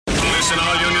Listen,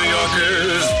 all you New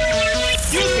Yorkers.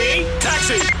 Excuse me.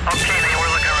 Taxi. Okay, man, we're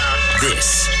looking around.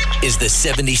 This is the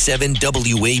 77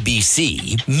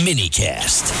 WABC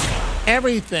minicast.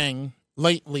 Everything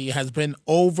lately has been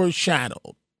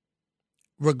overshadowed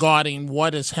regarding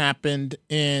what has happened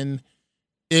in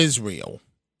Israel.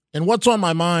 And what's on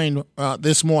my mind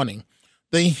this morning,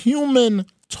 the human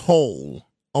toll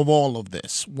of all of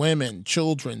this, women,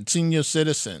 children, senior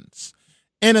citizens,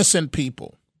 innocent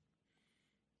people.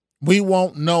 We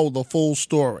won't know the full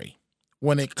story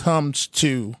when it comes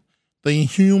to the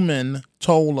human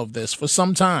toll of this for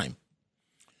some time.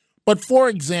 But for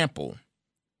example,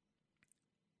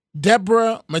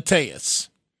 Deborah Mateus,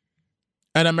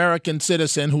 an American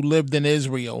citizen who lived in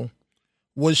Israel,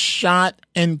 was shot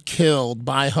and killed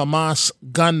by Hamas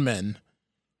gunmen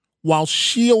while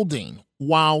shielding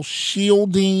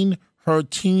her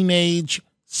teenage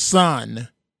son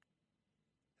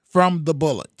from the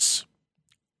bullets.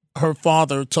 Her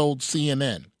father told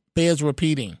CNN, bears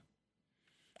repeating,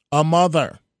 a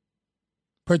mother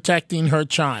protecting her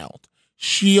child,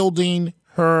 shielding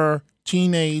her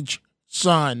teenage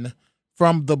son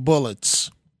from the bullets,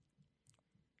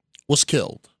 was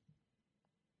killed.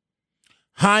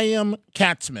 Chaim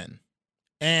Katzman,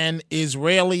 an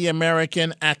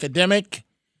Israeli-American academic,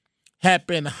 had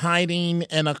been hiding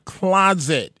in a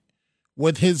closet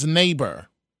with his neighbor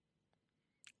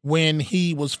when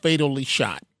he was fatally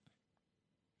shot.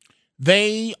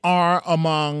 They are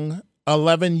among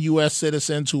 11 U.S.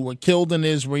 citizens who were killed in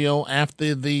Israel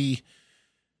after the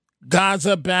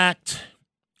Gaza-backed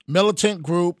militant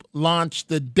group launched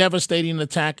the devastating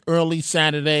attack early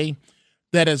Saturday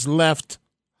that has left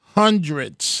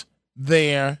hundreds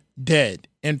there dead.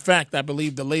 In fact, I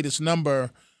believe the latest number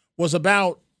was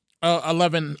about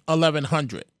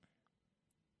 1,100.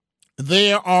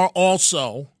 There are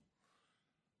also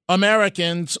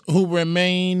Americans who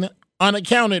remain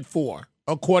unaccounted for,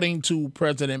 according to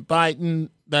President Biden.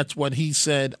 That's what he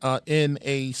said in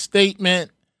a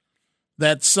statement,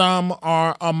 that some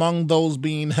are among those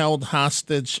being held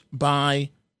hostage by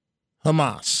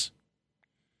Hamas.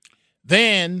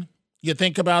 Then you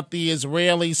think about the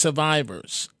Israeli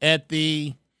survivors at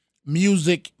the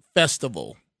music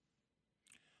festival.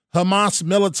 Hamas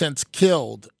militants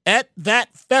killed at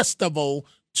that festival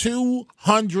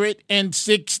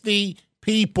 260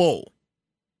 people.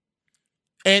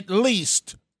 At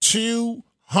least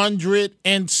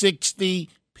 260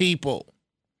 people.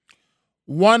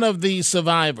 One of the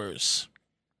survivors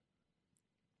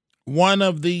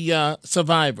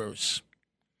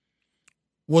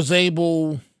was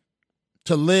able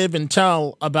to live and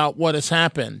tell about what has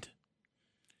happened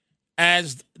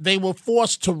as they were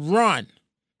forced to run,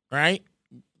 right?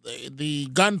 The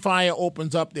gunfire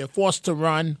opens up, they're forced to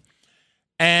run,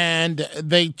 and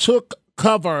they took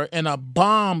cover in a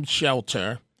bomb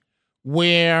shelter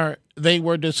where they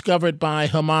were discovered by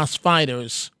Hamas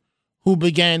fighters who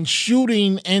began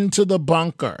shooting into the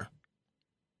bunker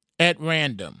at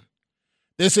random.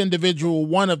 This individual,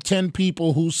 one of 10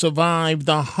 people who survived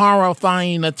the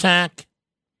horrifying attack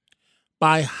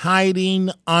by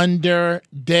hiding under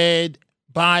dead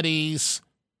bodies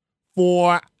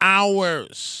for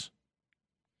hours.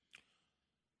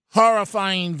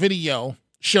 Horrifying video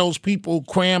shows people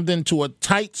crammed into a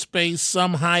tight space,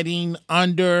 some hiding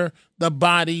under the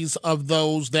bodies of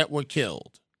those that were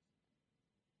killed.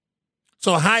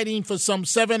 So hiding for some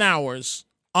 7 hours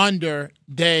under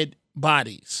dead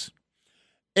bodies.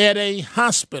 At a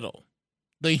hospital,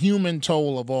 the human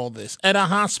toll of all this, at a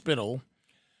hospital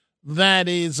that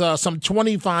is some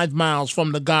 25 miles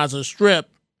from the Gaza Strip,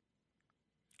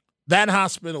 that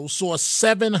hospital saw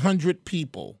 700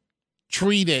 people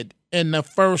treated in the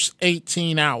first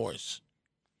 18 hours.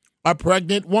 A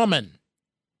pregnant woman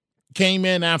came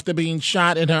in after being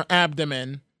shot in her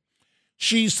abdomen.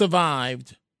 She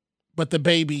survived, but the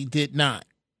baby did not.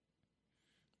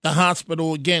 The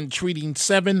hospital, again, treating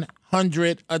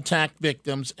 700 attack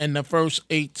victims in the first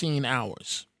 18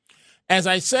 hours. As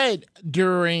I said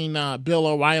during Bill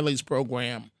O'Reilly's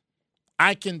program,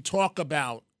 I can't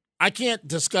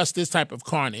discuss this type of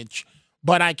carnage,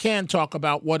 but I can talk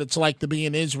about what it's like to be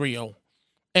in Israel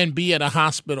and be at a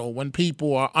hospital when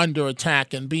people are under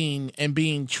attack and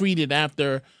being treated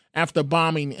after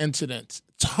bombing incidents.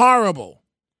 It's horrible.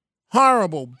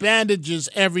 Horrible. Bandages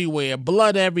everywhere,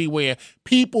 blood everywhere,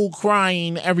 people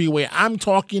crying everywhere. I'm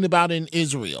talking about in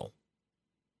Israel.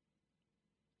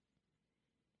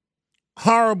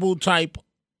 Horrible type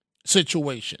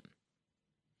situation.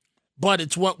 But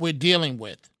it's what we're dealing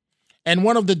with. And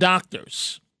one of the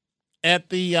doctors at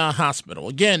the hospital,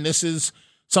 again, this is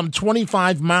some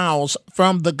 25 miles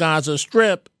from the Gaza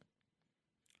Strip,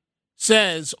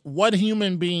 says, what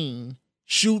human being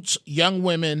shoots young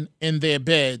women in their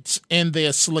beds in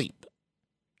their sleep?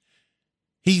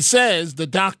 He says, the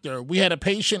doctor, we had a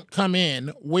patient come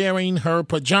in wearing her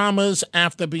pajamas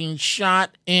after being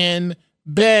shot in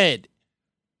bed.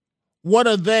 What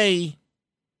are they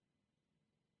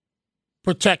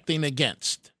protecting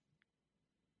against?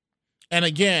 And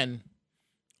again,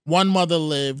 one mother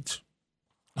lived,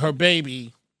 the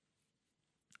baby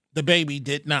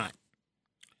did not.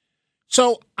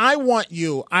 So I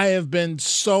have been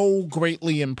so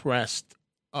greatly impressed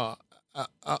of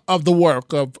the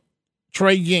work of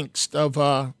Trey Yingst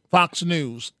of Fox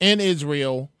News in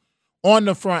Israel on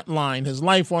the front line, his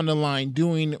life on the line,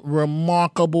 doing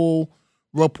remarkable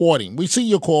reporting. We see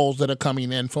your calls that are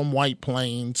coming in from White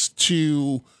Plains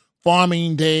to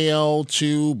Farmingdale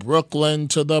to Brooklyn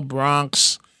to the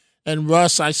Bronx. And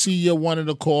Russ, I see you're one of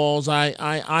the calls.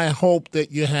 I hope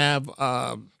that you have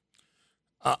a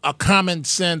common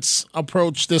sense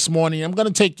approach this morning. I'm going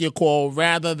to take your call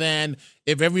rather than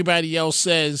if everybody else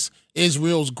says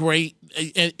Israel's great,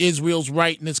 Israel's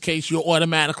right in this case, you're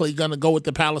automatically going to go with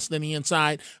the Palestinian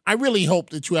side. I really hope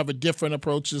that you have a different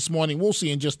approach this morning. We'll see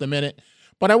in just a minute.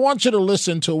 But I want you to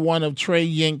listen to one of Trey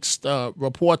Yingst's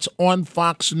reports on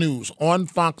Fox News,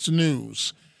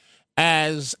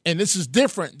 and this is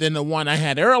different than the one I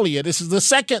had earlier. This is the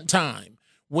second time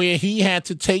where he had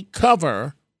to take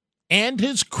cover and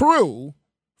his crew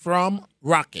from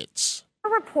rockets.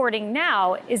 Reporting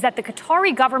now is that the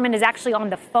Qatari government is actually on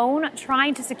the phone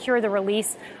trying to secure the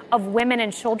release of women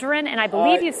and children. And I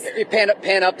believe you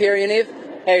pan up here, Yaniv.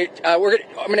 Hey, I'm going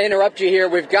to interrupt you here.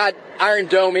 We've got Iron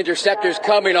Dome interceptors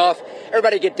coming off.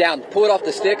 Everybody get down. Pull it off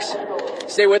the sticks.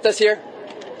 Stay with us here.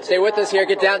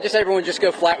 Get down. Everyone just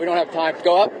go flat. We don't have time.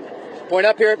 Go up. Point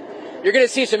up here. You're going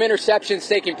to see some interceptions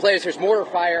taking place. There's mortar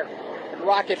fire,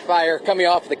 rocket fire coming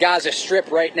off the Gaza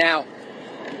Strip right now.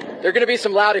 There are going to be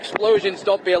some loud explosions.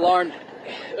 Don't be alarmed.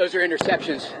 Those are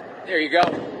interceptions. There you go.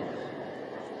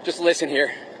 Just listen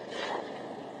here.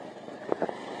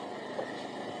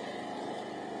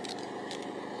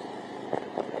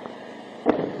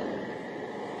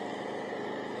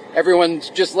 Everyone's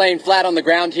just laying flat on the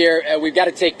ground here. We've got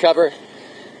to take cover.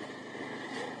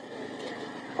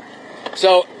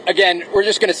 So, again, we're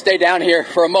just going to stay down here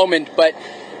for a moment, but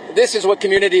this is what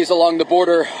communities along the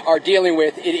border are dealing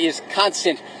with. It is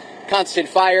constant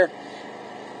fire.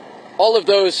 All of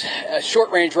those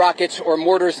short-range rockets or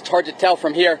mortars, it's hard to tell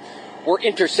from here, were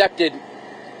intercepted,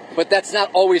 but that's not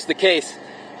always the case.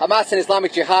 Hamas and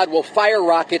Islamic Jihad will fire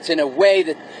rockets in a way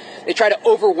that they try to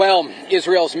overwhelm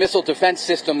Israel's missile defense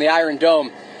system, the Iron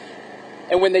Dome.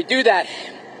 And when they do that,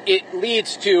 it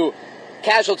leads to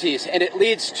casualties, and it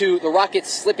leads to the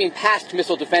rockets slipping past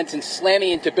missile defense and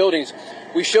slamming into buildings.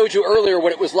 We showed you earlier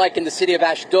what it was like in the city of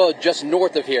Ashdod, just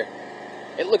north of here.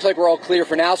 It looks like we're all clear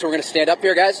for now, so we're going to stand up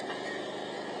here, guys.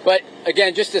 But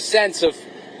again, just a sense of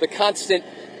the constant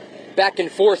back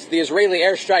and forth. The Israeli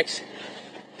airstrikes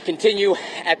continue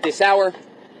at this hour,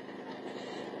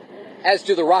 as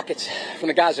do the rockets from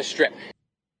the Gaza Strip.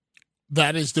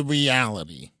 That is the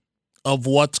reality of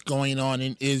what's going on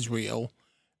in Israel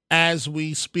as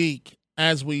we speak.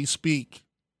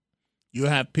 You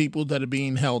have people that are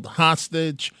being held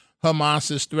hostage.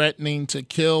 Hamas is threatening to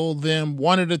kill them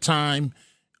one at a time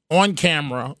on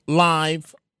camera,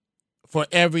 live, for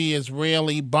every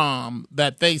Israeli bomb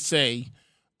that they say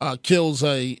kills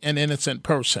an innocent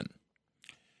person.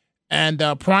 And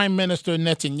Prime Minister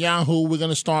Netanyahu, we're going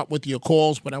to start with your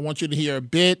calls, but I want you to hear a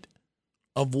bit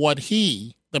of what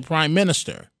he, the Prime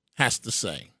Minister, has to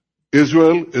say.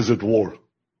 Israel is at war.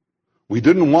 We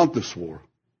didn't want this war.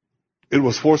 It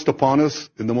was forced upon us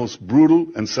in the most brutal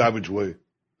and savage way.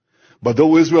 But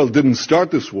though Israel didn't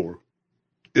start this war,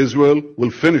 Israel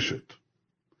will finish it.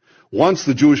 Once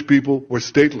the Jewish people were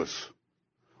stateless.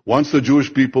 Once the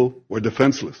Jewish people were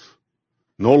defenseless.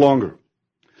 No longer.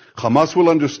 Hamas will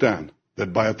understand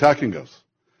that by attacking us,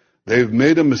 they've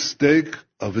made a mistake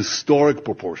of historic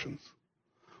proportions.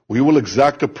 We will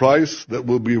exact a price that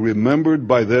will be remembered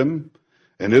by them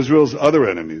and Israel's other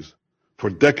enemies for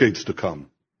decades to come.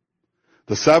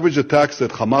 The savage attacks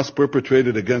that Hamas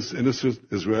perpetrated against innocent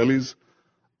Israelis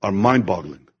are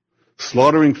mind-boggling,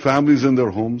 slaughtering families in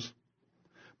their homes,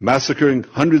 massacring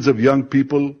hundreds of young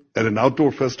people at an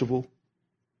outdoor festival,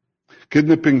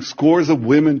 kidnapping scores of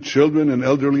women, children, and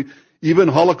elderly, even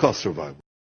Holocaust survivors.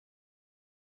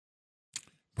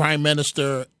 Prime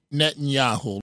Minister Netanyahu.